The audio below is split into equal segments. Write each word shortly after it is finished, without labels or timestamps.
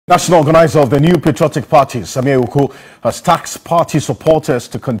National organizer of the new patriotic party, Samia Uku, has tasked party supporters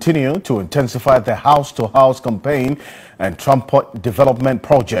to continue to intensify their house-to-house campaign and trumpet development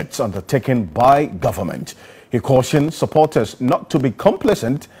projects undertaken by government. He cautioned supporters not to be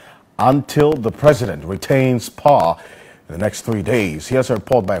complacent until the president retains power in the next 3 days. Here's a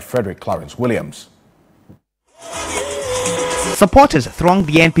report by Frederick Clarence Williams. Supporters thronged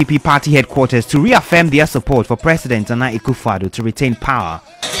the NPP party headquarters to reaffirm their support for President Nana Akufo-Addo to retain power.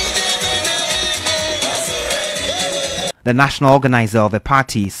 The national organizer of the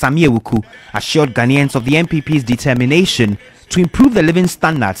party, Samia Uku, assured Ghanaians of the NPP's determination to improve the living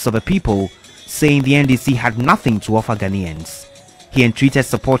standards of the people, saying the NDC had nothing to offer Ghanaians. He entreated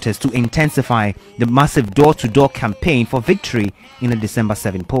supporters to intensify the massive door-to-door campaign for victory in the December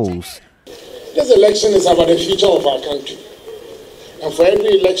 7 polls. This election is about the future of our country. And for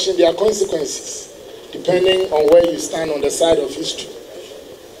every election, there are consequences, depending on where you stand on the side of history.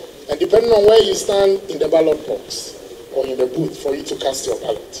 And depending on where you stand in the ballot box or in the booth for you to cast your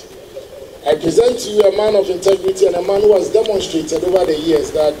ballot. I present to you a man of integrity and a man who has demonstrated over the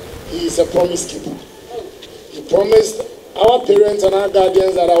years that he is a promise keeper. He promised our parents and our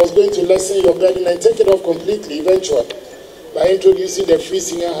guardians that I was going to lessen your burden and take it off completely eventually by introducing the free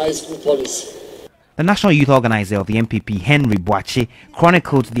senior high school policy. The national youth organizer of the NPP, Henry Boache,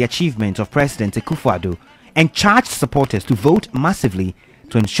 chronicled the achievement of President Akufo-Addo and charged supporters to vote massively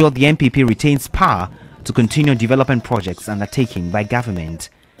to ensure the NPP retains power to continue development projects undertaken by government.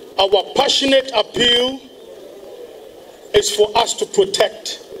 Our passionate appeal is for us to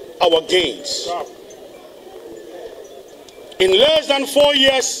protect our gains. In less than 4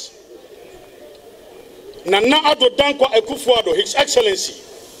 years, Nana Addo Dankwa Akufo-Addo, His Excellency,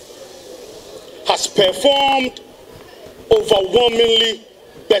 has performed overwhelmingly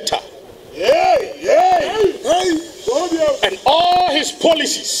better. And all his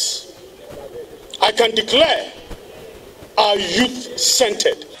policies, I can declare, are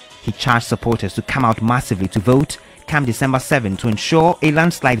youth-centered. He charged supporters to come out massively to vote come December 7 to ensure a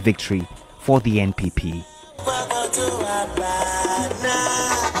landslide victory for the NPP.